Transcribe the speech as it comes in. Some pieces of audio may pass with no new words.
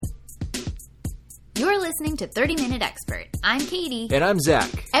You're listening to 30 Minute Expert. I'm Katie. And I'm Zach.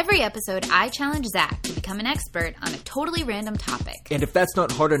 Every episode, I challenge Zach to become an expert on a totally random topic. And if that's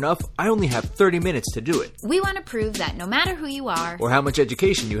not hard enough, I only have 30 minutes to do it. We want to prove that no matter who you are, or how much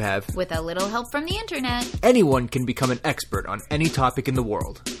education you have, with a little help from the internet, anyone can become an expert on any topic in the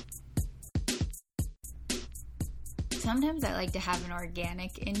world. Sometimes I like to have an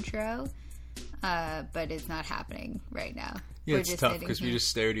organic intro, but it's not happening right now. Yeah, it's tough because we just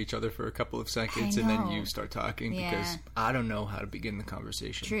stare at each other for a couple of seconds and then you start talking because I don't know how to begin the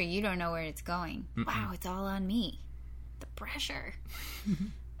conversation. True, you don't know where it's going. Mm-mm. Wow, it's all on me. The pressure.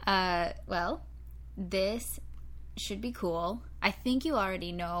 Well, this should be cool. I think you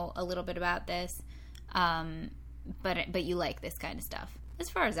already know a little bit about this, but you like this kind of stuff,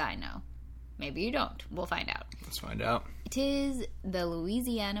 as far as I know. Maybe you don't. We'll find out. Let's find out. It is the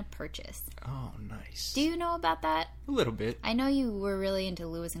Louisiana Purchase. Oh, nice. Do you know about that? A little bit. I know you were really into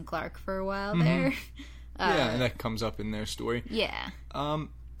Lewis and Clark for a while there. Yeah, and that comes up in their story. Yeah.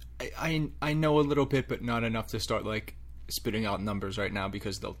 I know a little bit, but not enough to start, spitting out numbers right now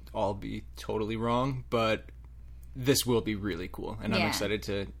because they'll all be totally wrong. But this will be really cool. And I'm excited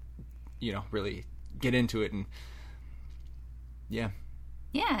to, really get into it and, yeah.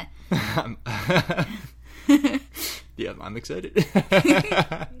 Yeah. Yeah, I'm excited.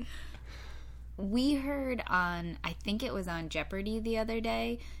 We heard on, I think it was on Jeopardy the other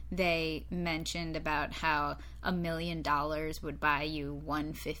day, they mentioned about how $1 million would buy you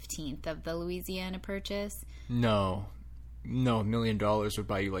 1/15 of the Louisiana Purchase. No, $1 million would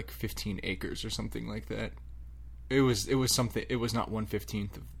buy you 15 acres or something like that. It was something. It was not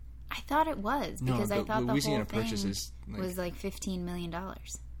 1/15 of. I thought it was because I thought Louisiana the whole Purchase thing is was $15 million.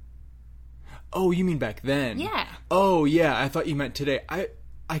 Oh, you mean back then? Yeah. Oh, yeah. I thought you meant today.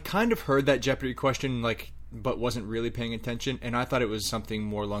 I kind of heard that Jeopardy question, but wasn't really paying attention, and I thought it was something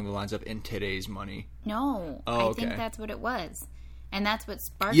more along the lines of in today's money. No. Oh, I think that's what it was. And that's what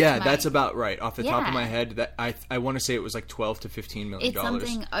sparked that's about right. Off the top of my head, that I want to say it was $12 to $15 million. It's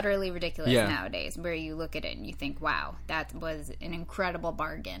something utterly ridiculous nowadays, where you look at it and you think, wow, that was an incredible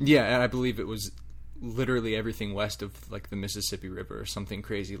bargain. Yeah, and I believe it was literally everything west of the Mississippi River or something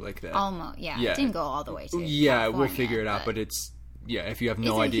crazy like that. Almost, yeah. It didn't go all the way to California, we'll figure it out, but it's, if you have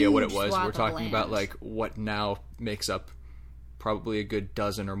no idea what it was, we're talking about what now makes up probably a good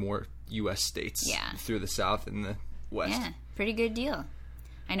dozen or more U.S. states through the South and the West. Yeah, pretty good deal.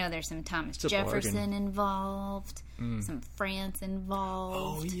 I know there's some Thomas Jefferson involved, some France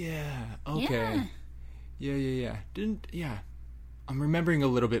involved. Oh, yeah. Okay. Yeah. I'm remembering a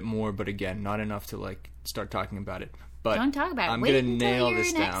little bit more, but again, not enough to start talking about it. But don't talk about it. I'm going to nail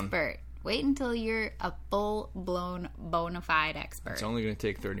this down. Expert. Wait until you're a full-blown, bona fide expert. It's only going to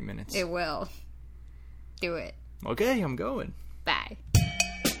take 30 minutes. It will. Do it. Okay, I'm going. Bye.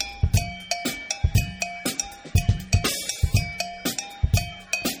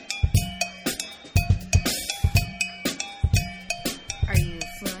 Are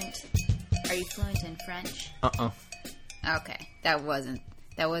you fluent in French? Okay, that wasn't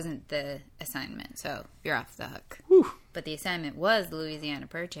the assignment, so you're off the hook. Whew. But the assignment was Louisiana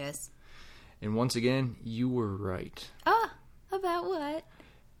Purchase. And once again, you were right. Oh, about what?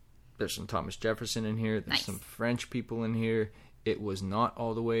 There's some Thomas Jefferson in here. There's some French people in here. It was not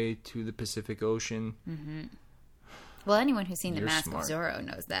all the way to the Pacific Ocean. Mm-hmm. Well, anyone who's seen The Mask of Zorro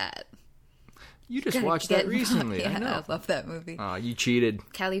knows that. You just watched that recently. Yeah, I know. I love that movie. You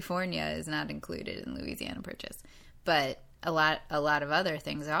cheated. California is not included in Louisiana Purchase, but a lot of other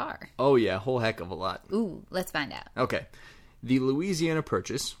things are. Oh yeah, a whole heck of a lot. Ooh, let's find out. Okay. The Louisiana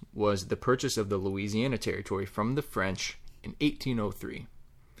Purchase was the purchase of the Louisiana Territory from the French in 1803.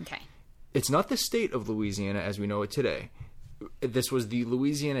 Okay. It's not the state of Louisiana as we know it today. This was the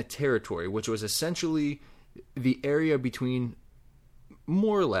Louisiana Territory, which was essentially the area between,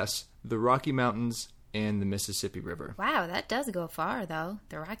 more or less, the Rocky Mountains and the Mississippi River. Wow, that does go far, though.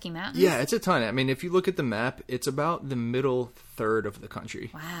 The Rocky Mountains? Yeah, it's a ton. I mean, if you look at the map, it's about the middle third of the country.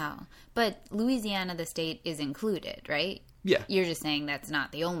 Wow. But Louisiana, the state, is included, right? Yeah. You're just saying that's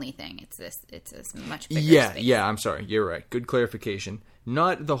not the only thing. It's this much bigger space. Yeah, I'm sorry. You're right. Good clarification.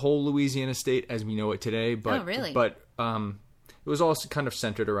 Not the whole Louisiana state as we know it today, but really? But it was also kind of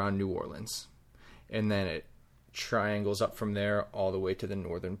centered around New Orleans. And then it triangles up from there all the way to the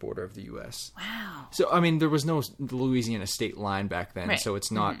northern border of the U.S. Wow. So, I mean, there was no Louisiana state line back then, so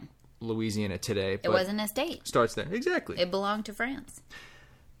it's not Louisiana today. It wasn't a state. Starts there. Exactly. It belonged to France.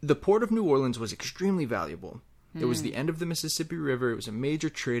 The port of New Orleans was extremely valuable. It was the end of the Mississippi River. It was a major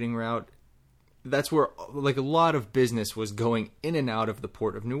trading route. That's where, a lot of business was going in and out of the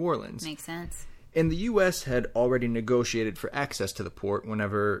port of New Orleans. Makes sense. And the U.S. had already negotiated for access to the port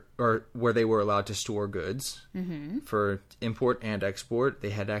where they were allowed to store goods for import and export. They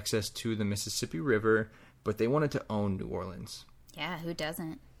had access to the Mississippi River, but they wanted to own New Orleans. Yeah, who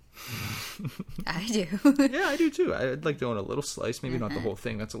doesn't? I do. Yeah, I do too. I'd like to own a little slice, maybe not the whole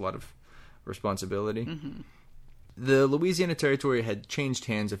thing. That's a lot of responsibility. The Louisiana Territory had changed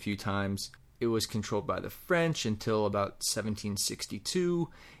hands a few times. It was controlled by the French until about 1762,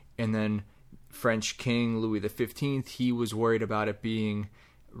 and then French King Louis XV, he was worried about it being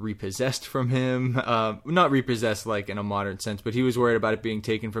repossessed from him. Not repossessed like in a modern sense, but he was worried about it being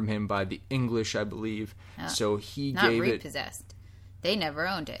taken from him by the English, I believe. Oh, So he not gave repossessed. They never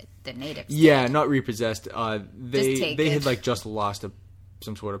owned it. The natives Yeah, did. not repossessed. They taken. had like just lost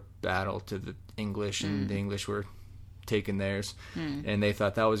some sort of battle to the English, and the English were taking theirs, and they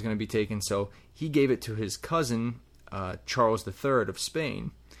thought that was going to be taken. So he gave it to his cousin, Charles III of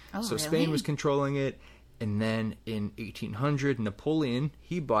Spain. Oh, So really? Spain was controlling it, and then in 1800, Napoleon,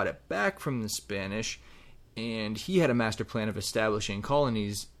 he bought it back from the Spanish, and he had a master plan of establishing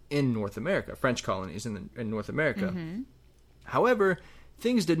colonies in North America, French colonies in North America. However,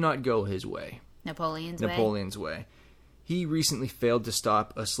 things did not go his way. Napoleon's way. He recently failed to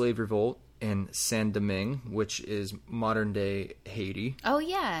stop a slave revolt in Saint-Domingue, which is modern-day Haiti, Oh,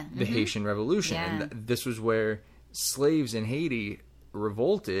 yeah. the Haitian Revolution. Yeah. And this was where slaves in Haiti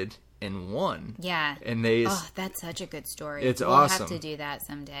revolted and won. Yeah. And they... Oh, that's such a good story. It's we'll awesome. have to do that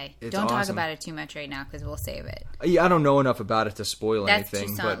someday. It's Don't talk awesome. about it too much right now because we'll save it. Yeah, I don't know enough about it to spoil That's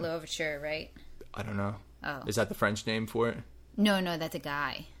anything, Toussaint but Louverture, right? I don't know. Oh. Is that the French name for it? No, that's a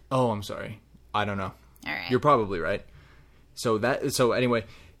guy. Oh, I'm sorry. I don't know. All right. You're probably right. So anyway,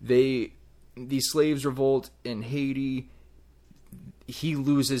 these slaves revolt in Haiti. He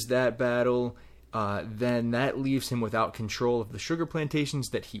loses that battle. Then that leaves him without control of the sugar plantations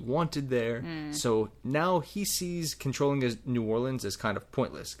that he wanted there. So now he sees controlling New Orleans as kind of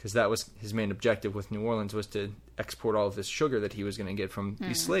pointless, because that was his main objective with New Orleans, was to export all of this sugar that he was going to get from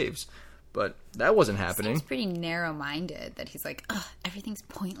these slaves. But that wasn't happening. Seems pretty narrow-minded that he's like, ugh, everything's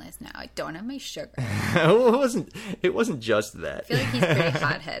pointless now. I don't have my sugar. It wasn't just that. I feel like he's pretty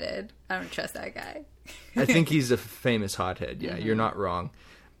hot-headed. I don't trust that guy. I think he's a famous hothead. Yeah, you're not wrong.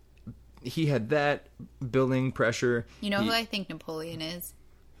 He had that building pressure. You know who I think Napoleon is?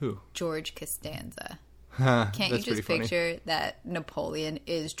 Who? George Costanza. Huh, Can't you that's just pretty funny. picture that Napoleon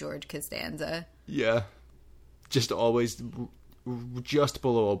is George Costanza? Yeah. Just always just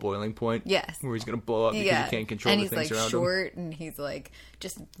below a boiling point. Yes. Where he's going to blow up because he can't control and the he's things like around him. short, and he's like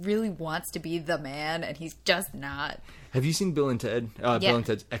just really wants to be the man, and he's just not. Have you seen Bill and Ted? Yeah. Bill and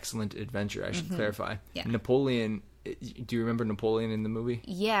Ted's Excellent Adventure, I should clarify. Yeah. Napoleon, do you remember Napoleon in the movie?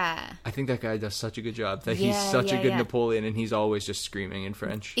 Yeah, I think that guy does such a good job. That he's Yeah, such a yeah, good yeah. Napoleon, and he's always just screaming in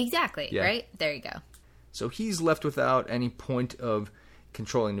French. exactly. Yeah. Right there, you go. So he's left without any point of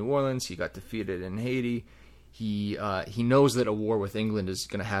controlling New Orleans. He got defeated in Haiti. He knows that a war with England is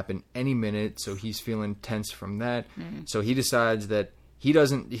going to happen any minute, so he's feeling tense from that. So he decides that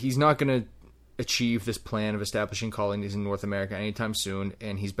he's not going to achieve this plan of establishing colonies in North America anytime soon,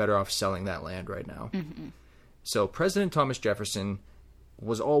 and he's better off selling that land right now. So President Thomas Jefferson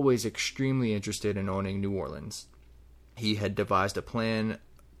was always extremely interested in owning New Orleans. He had devised a plan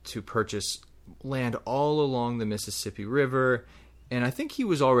to purchase land all along the Mississippi River, and I think he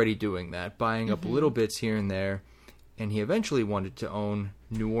was already doing that, buying up little bits here and there, and he eventually wanted to own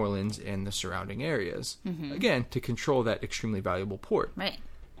New Orleans and the surrounding areas, again, to control that extremely valuable port. Right?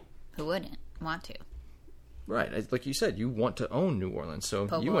 Who wouldn't want to? Right, like you said, you want to own New Orleans, so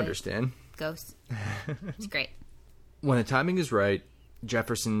Po' you boy. understand. Ghosts. It's great. When the timing is right,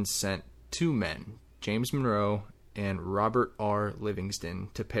 Jefferson sent two men, James Monroe and Robert R. Livingston,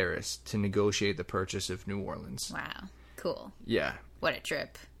 to Paris to negotiate the purchase of New Orleans. Wow. Cool. Yeah. What a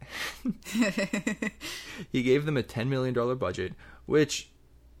trip. He gave them a $10 million budget, which,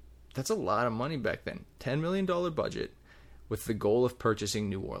 that's a lot of money back then. $10 million budget with the goal of purchasing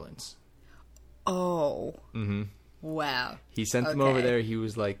New Orleans. Oh. Mm-hmm. Wow. He sent them over there. He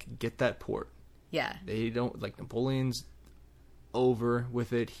was like, get that port. Yeah. They don't, like, Napoleon's over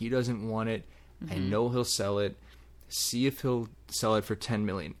with it. He doesn't want it. I know he'll sell it. See if he'll sell it for $10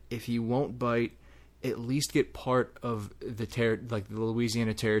 million. If he won't bite, at least get part of the the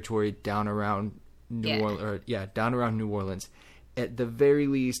Louisiana Territory down around down around New Orleans. At the very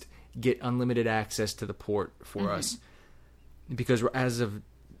least, get unlimited access to the port for us. Because as of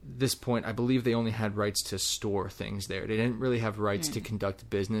this point, I believe they only had rights to store things there. They didn't really have rights to conduct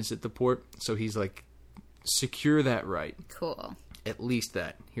business at the port. So he's like, secure that right. Cool. At least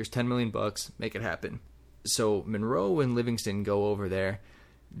that. Here's $10 million. Make it happen. So Monroe and Livingston go over there.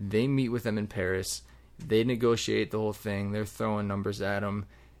 They meet with them in Paris. They negotiate the whole thing. They're throwing numbers at him.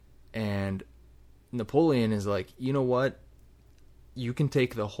 And Napoleon is like, you know what? You can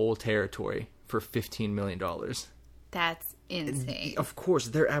take the whole territory for $15 million. That's insane. And of course,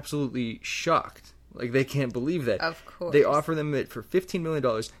 they're absolutely shocked. Like, they can't believe that. Of course. They offer them it for $15 million.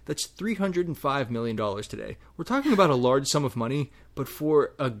 That's $305 million today. We're talking about a large sum of money, but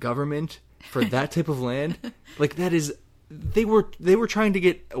for a government, for that type of land, like, that is... They were trying to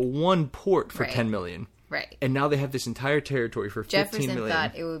get one port for $10 million. Right. And now they have this entire territory for $15 million. Jefferson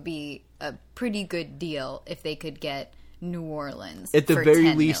thought it would be a pretty good deal if they could get New Orleans. At the very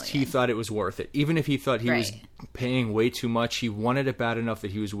 $10 least, million. he thought it was worth it. Even if he thought he was paying way too much, he wanted it bad enough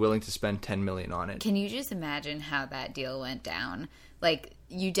that he was willing to spend $10 million on it. Can you just imagine how that deal went down? Like,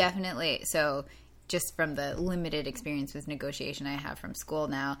 you definitely... So, just from the limited experience with negotiation I have from school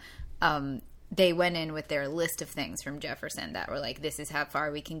now... they went in with their list of things from Jefferson that were like, this is how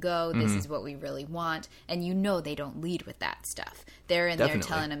far we can go, this is what we really want, and you know they don't lead with that stuff. They're in there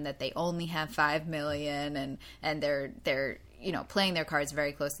telling him that they only have $5 million, and they're you know, playing their cards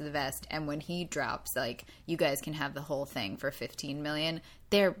very close to the vest, and when he drops, like, you guys can have the whole thing for $15 million,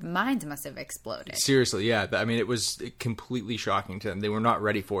 their minds must have exploded. Seriously, yeah. I mean, it was completely shocking to them. They were not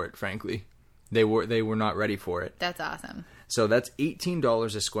ready for it, frankly. They were not ready for it. That's awesome. So that's $18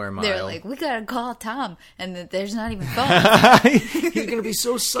 a square mile. They're like, we gotta call Tom, and there's not even phones. He's gonna be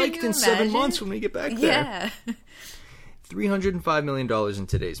so psyched in 7 months when we get back there. Yeah. $305 million in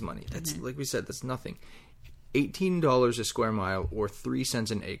today's money. That's like we said, that's nothing. $18 a square mile, or 3 cents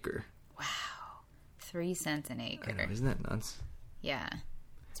an acre. Wow, 3 cents an acre. I know, isn't that nuts? Yeah,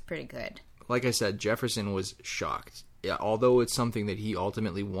 it's pretty good. Like I said, Jefferson was shocked. Yeah, although it's something that he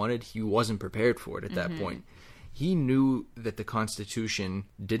ultimately wanted, he wasn't prepared for it at that point. He knew that the Constitution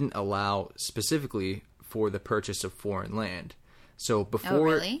didn't allow specifically for the purchase of foreign land. So before,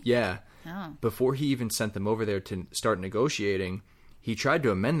 really? Yeah, before he even sent them over there to start negotiating, he tried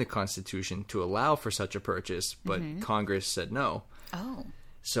to amend the Constitution to allow for such a purchase, but Congress said no. Oh.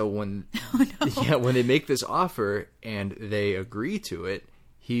 So when when they make this offer and they agree to it,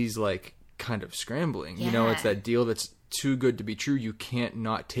 he's like kind of scrambling. Yeah. You know, it's that deal that's too good to be true. You can't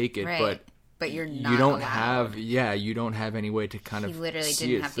not take it, but you're not. You don't allowed. you don't have any way to kind of. He literally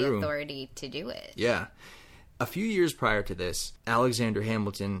didn't have the authority to do it. Yeah, a few years prior to this, Alexander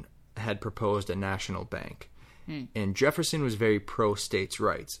Hamilton had proposed a national bank, and Jefferson was very pro states'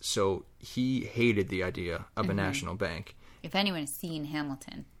 rights, so he hated the idea of a national bank. If anyone has seen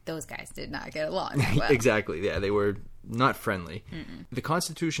Hamilton, those guys did not get along well. Exactly. Yeah, they were not friendly. The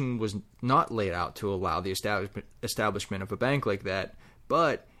Constitution was not laid out to allow the establishment of a bank like that,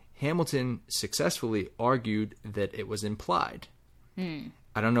 but Hamilton successfully argued that it was implied.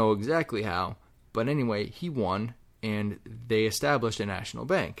 I don't know exactly how, but anyway, he won, and they established a national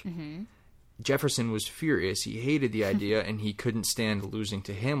bank. Jefferson was furious. He hated the idea, and he couldn't stand losing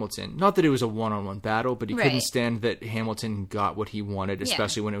to Hamilton. Not that it was a one-on-one battle, but he couldn't stand that Hamilton got what he wanted,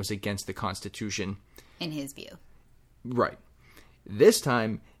 especially when it was against the Constitution. In his view. Right. This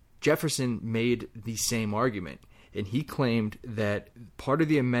time, Jefferson made the same argument, and he claimed that part of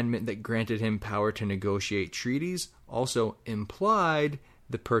the amendment that granted him power to negotiate treaties also implied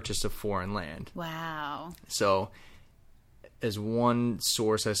the purchase of foreign land. Wow. So, as one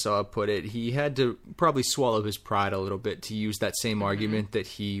source I saw put it, he had to probably swallow his pride a little bit to use that same argument that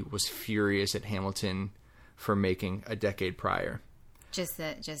he was furious at Hamilton for making a decade prior. Just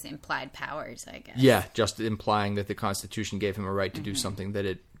implied powers, I guess. Yeah, just implying that the Constitution gave him a right to do something that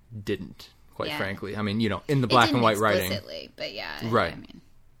it didn't, quite frankly. I mean, you know, in the black and white writing. Explicitly, but yeah. Right. I mean,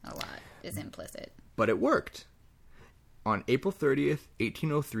 a lot is implicit. But it worked. On April 30th,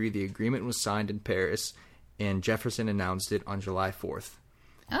 1803, the agreement was signed in Paris, and Jefferson announced it on July 4th.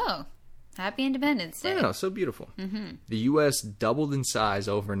 Oh, happy Independence Day. Yeah, so beautiful. The U.S. doubled in size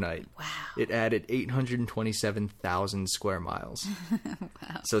overnight. Wow. It added 827,000 square miles.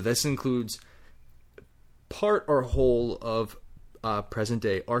 Wow. So this includes part or whole of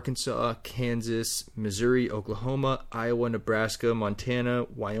present-day Arkansas, Kansas, Missouri, Oklahoma, Iowa, Nebraska, Montana,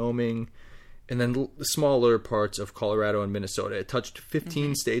 Wyoming, and then the smaller parts of Colorado and Minnesota. It touched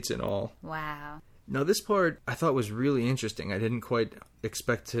 15 states in all. Wow. Now, this part I thought was really interesting. I didn't quite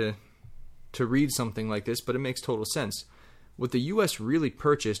expect to read something like this, but it makes total sense. What the U.S. really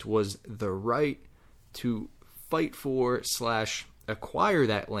purchased was the right to fight for / acquire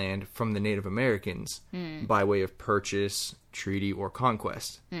that land from the Native Americans by way of purchase, treaty, or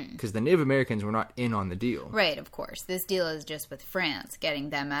conquest. Because the Native Americans were not in on the deal. Right, of course. This deal is just with France, getting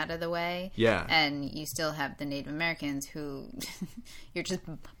them out of the way. Yeah. And you still have the Native Americans who you're just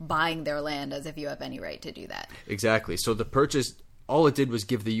buying their land as if you have any right to do that. Exactly. So the purchase all it did was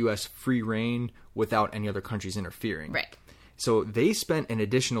give the U.S. free reign without any other countries interfering. Right. So they spent an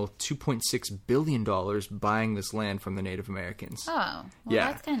additional $2.6 billion buying this land from the Native Americans. Oh, well,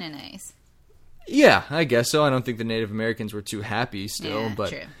 Yeah. that's kind of nice. Yeah, I guess so. I don't think the Native Americans were too happy still, Yeah, but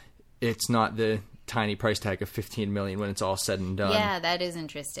true. it's not the tiny price tag of $15 million when it's all said and done. Yeah, that is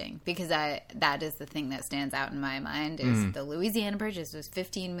interesting because that is the thing that stands out in my mind is the Louisiana Purchase was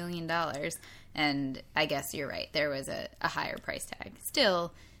 $15 million, and I guess you're right. There was a higher price tag.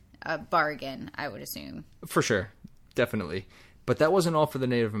 Still a bargain, I would assume. For sure. Definitely. But that wasn't all for the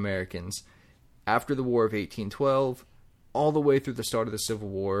Native Americans. After the War of 1812, all the way through the start of the Civil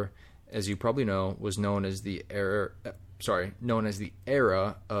War, as you probably know, was known as the era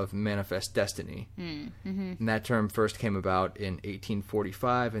of manifest destiny. And that term first came about in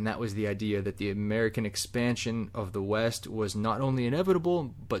 1845, and that was the idea that the American expansion of the West was not only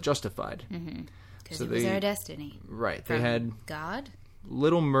inevitable, but justified. Because So it was they- our destiny. Right. They From had God?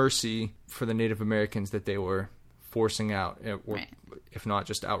 little mercy for the Native Americans that they were forcing out, or Right. if not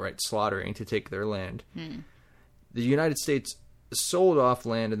just outright slaughtering to take their land. The United States sold off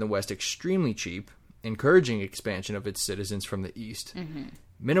land in the West extremely cheap, encouraging expansion of its citizens from the East.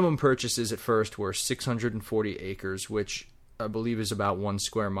 Minimum purchases at first were 640 acres, which I believe is about 1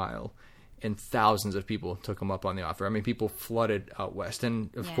 square mile, and thousands of people took them up on the offer. I mean, people flooded out west, and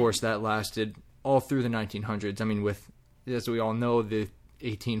of Yeah. course that lasted all through the 1900s. I mean, with, as we all know, the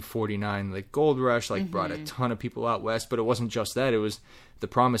 1849 gold rush brought a ton of people out west, but it wasn't just that. It was the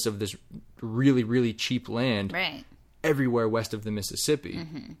promise of this really, really cheap land Right. everywhere west of the Mississippi.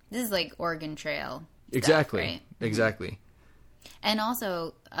 This is like Oregon Trail. stuff, Exactly. right? Exactly. And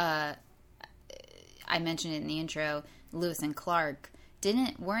also, I mentioned it in the intro, Lewis and Clark,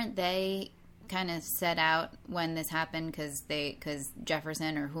 weren't they kind of set out when this happened because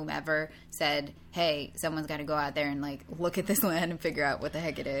Jefferson or whomever said, hey, someone's got to go out there and look at this land and figure out what the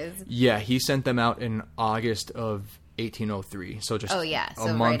heck it is? Yeah, he sent them out in August of 1803. So just Oh, yeah. So a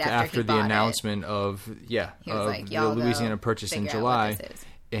right month after after he the bought it. announcement of He was like, the "Y'all go Louisiana Purchase in figure out July. what this is."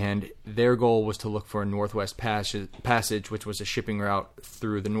 And their goal was to look for a Northwest Passage, which was a shipping route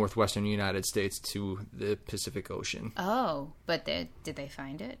through the northwestern United States to the Pacific Ocean. Oh, but did they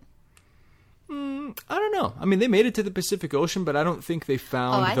find it? I don't know. I mean, they made it to the Pacific Ocean, but I don't think they I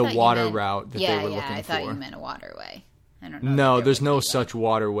found the thought you water meant- route that yeah, they were yeah, looking I for. thought you meant a waterway. I don't know. No, if there there's would no be, though. such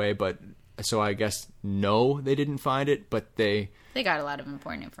waterway, but so I guess no, they didn't find it, but They got a lot of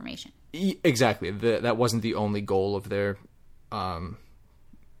important information. exactly. That wasn't the only goal of their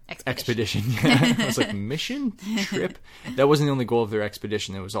expedition. Yeah. I was like, mission? Trip? That wasn't the only goal of their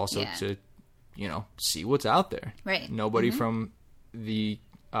expedition. It was also Yeah. to, see what's out there. Right. Nobody from the,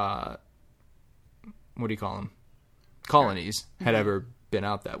 what do you call them? Colonies had ever been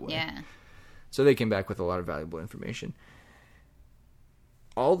out that way. Yeah. So they came back with a lot of valuable information.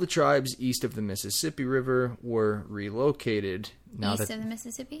 All the tribes east of the Mississippi River were relocated. East of the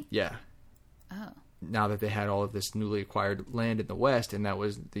Mississippi? Yeah. Oh. Now that they had all of this newly acquired land in the West, and that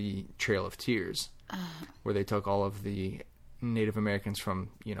was the Trail of Tears, where they took all of the Native Americans from,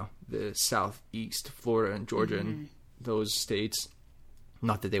 the southeast, Florida and Georgia and those states.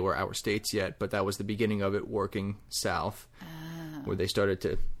 Not that they were our states yet, but that was the beginning of it, working south, where they started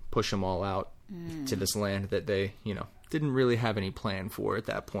to push them all out to this land that they, didn't really have any plan for at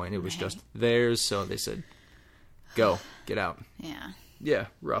that point. It was just theirs, so they said, go, get out. Yeah. Yeah,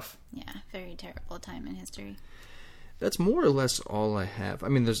 rough. Yeah. Very terrible time in history. That's more or less all I have. I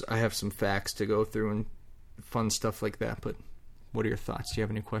mean, I have some facts to go through and fun stuff like that, but what are your thoughts? Do you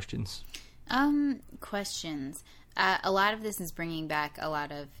have any questions? Questions. A lot of this is bringing back a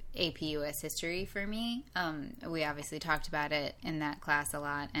lot of AP US history for me. We obviously talked about it in that class a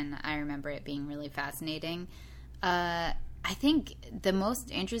lot, and I remember it being really fascinating. I think the most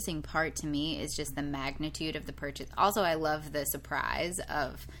interesting part to me is just the magnitude of the purchase. Also, I love the surprise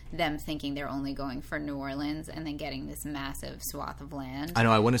of them thinking they're only going for New Orleans and then getting this massive swath of land. I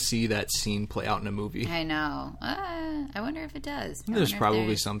know. I want to see that scene play out in a movie. I know. I wonder if it does. I There's wonder if probably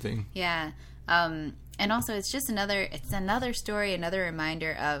there's- something. Yeah. And also it's just another story, another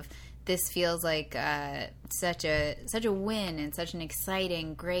reminder of this feels like such a win and such an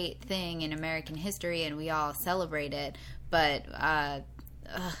exciting, great thing in American history, and we all celebrate it. But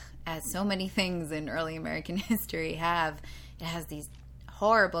as so many things in early American history have, it has these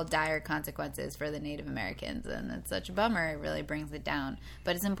horrible, dire consequences for the Native Americans, and it's such a bummer. It really brings it down.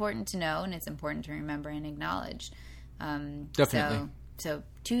 But it's important to know, and it's important to remember and acknowledge. Definitely. So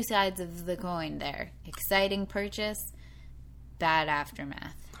two sides of the coin there. Exciting purchase, bad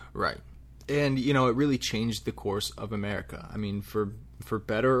aftermath. Right. And, it really changed the course of America. I mean, for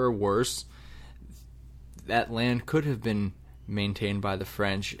better or worse, that land could have been maintained by the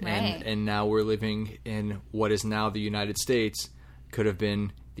French. Right. And now we're living in what is now the United States, could have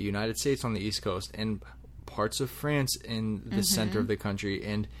been the United States on the East Coast, and parts of France in the center of the country,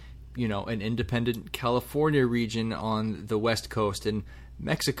 and, you know, an independent California region on the West Coast, and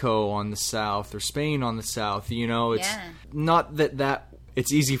Mexico on the South, or Spain on the South. You know, it's not that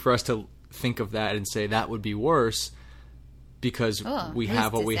it's easy for us to think of that and say that would be worse, because we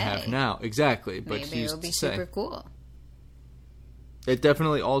have what we have now. Exactly. But maybe it'll be super cool. It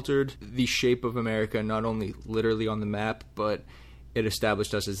definitely altered the shape of America, not only literally on the map, but it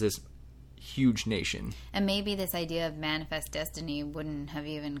established us as this huge nation. And maybe this idea of manifest destiny wouldn't have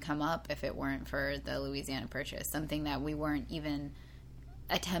even come up if it weren't for the Louisiana Purchase, something that we weren't even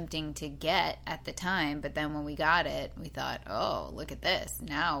attempting to get at the time. But then when we got it, we thought, oh, look at this.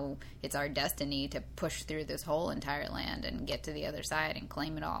 Now it's our destiny to push through this whole entire land and get to the other side and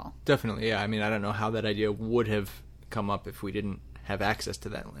claim it all. Definitely, yeah. I mean, I don't know how that idea would have come up if we didn't have access to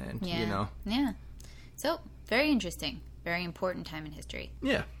that land, you know? Yeah. So, very interesting. Very important time in history.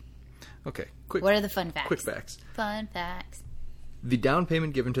 Yeah. Okay. What are the fun facts? Quick facts. Fun facts. The down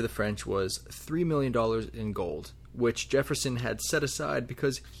payment given to the French was $3 million in gold, which Jefferson had set aside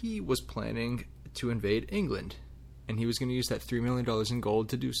because he was planning to invade England. And he was going to use that $3 million in gold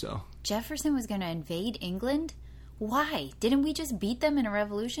to do so. Jefferson was going to invade England? Why? Didn't we just beat them in a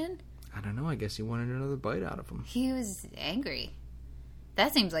revolution? I don't know. I guess he wanted another bite out of them. He was angry.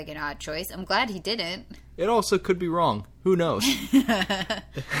 That seems like an odd choice. I'm glad he didn't. It also could be wrong. Who knows?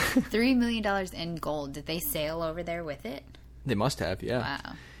 $3 million in gold. Did they sail over there with it? They must have, yeah.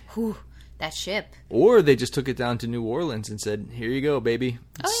 Wow. Whew, that ship. Or they just took it down to New Orleans and said, here you go, baby.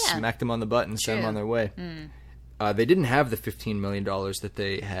 Oh, yeah. Smacked them on the butt and sent them on their way. They didn't have the $15 million that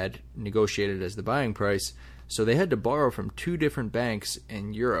they had negotiated as the buying price, so they had to borrow from 2 different banks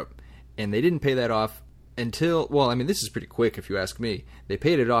in Europe. And they didn't pay that off until, well, I mean, this is pretty quick if you ask me. They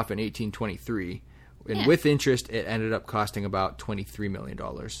paid it off in 1823. And with interest, it ended up costing about $23 million.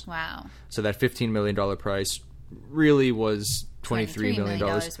 Wow. So that $15 million price really was $23 million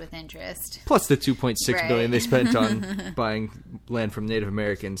with interest. Plus the $2.6 billion they spent on buying land from Native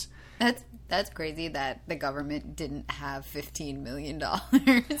Americans. That's crazy that the government didn't have $15 million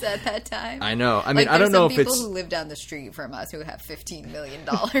at that time. I know. I mean, I don't know if it's... There's some people who live down the street from us who have $15 million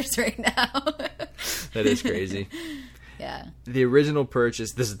right now. That is crazy. Yeah. The original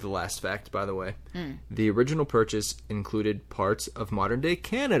purchase... This is the last fact, by the way. The original purchase included parts of modern-day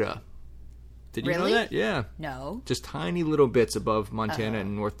Canada. Did you know that? Yeah. No. Just tiny little bits above Montana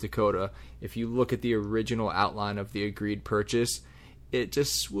and North Dakota. If you look at the original outline of the agreed purchase... It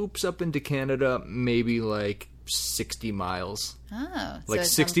just swoops up into Canada, maybe like 60 miles. Oh. Like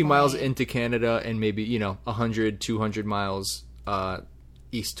 60 miles into Canada and maybe, 100, 200 miles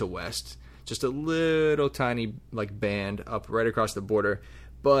east to west. Just a little tiny like band up right across the border.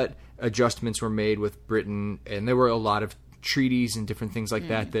 But adjustments were made with Britain, and there were a lot of treaties and different things like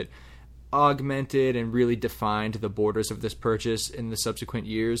that augmented and really defined the borders of this purchase in the subsequent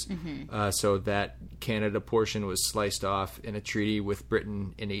years. So that Canada portion was sliced off in a treaty with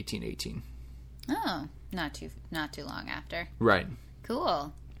Britain in 1818. Oh, not too long after. Right.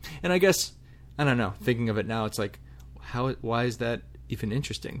 Cool. And I guess, I don't know, thinking of it now, it's like, why is that even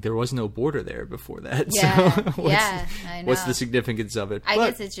interesting? There was no border there before that. Yeah, so I know. What's the significance of it? I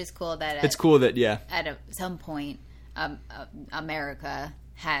guess it's just cool that... It's cool that, at some point, America...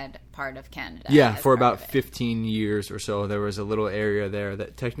 had part of Canada. Yeah, for about 15 years or so, there was a little area there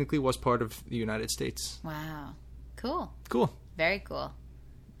that technically was part of the United States. Wow. Cool. Cool. Very cool.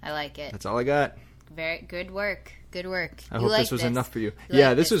 I like it. That's all I got. Very good work. Good work. I hope this was enough for you. You Yeah,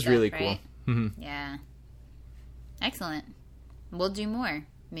 like this was stuff, really right? cool. Mm-hmm. Yeah. Excellent. We'll do more.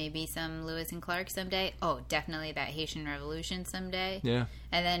 Maybe some Lewis and Clark someday. Oh, definitely that Haitian Revolution someday. Yeah.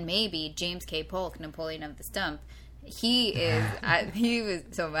 And then maybe James K. Polk, Napoleon of the Stump. My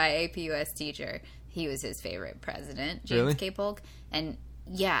APUS teacher, he was his favorite president, James K. Polk. And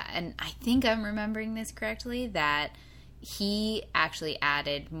yeah, and I think I'm remembering this correctly, that he actually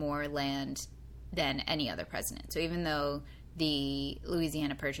added more land than any other president. So even though the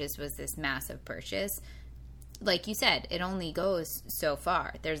Louisiana Purchase was this massive purchase, like you said, it only goes so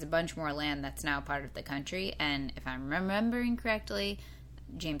far. There's a bunch more land that's now part of the country, and if I'm remembering correctly,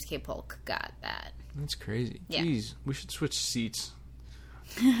 James K. Polk got that. That's crazy. Yeah. Jeez, we should switch seats.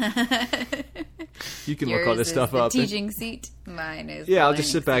 You can Yours look all this stuff up. Teaching seat. Mine is. Yeah, I'll just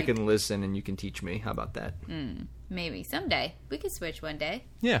sit back and listen, and you can teach me. How about that? Maybe someday we could switch one day.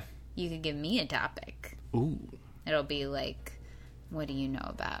 Yeah. You could give me a topic. Ooh. It'll be like, what do you know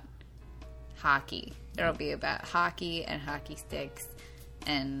about hockey? It'll be about hockey and hockey sticks,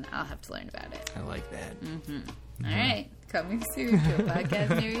 and I'll have to learn about it. I like that. All right. Coming soon to a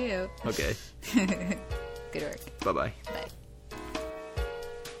podcast near you. Okay. Good work. Bye-bye. Bye.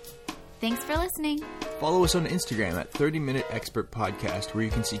 Thanks for listening. Follow us on Instagram at 30-Minute Expert Podcast, where you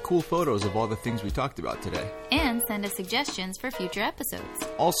can see cool photos of all the things we talked about today. And send us suggestions for future episodes.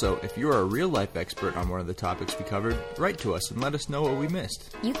 Also, if you're a real-life expert on one of the topics we covered, write to us and let us know what we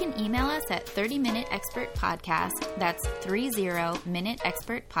missed. You can email us at 30-Minute Expert Podcast. That's 30-Minute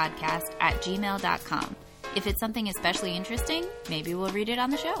Expert Podcast @gmail.com. If it's something especially interesting, maybe we'll read it on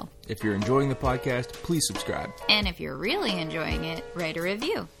the show. If you're enjoying the podcast, please subscribe. And if you're really enjoying it, write a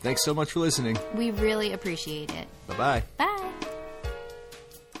review. Thanks so much for listening. We really appreciate it. Bye-bye. Bye.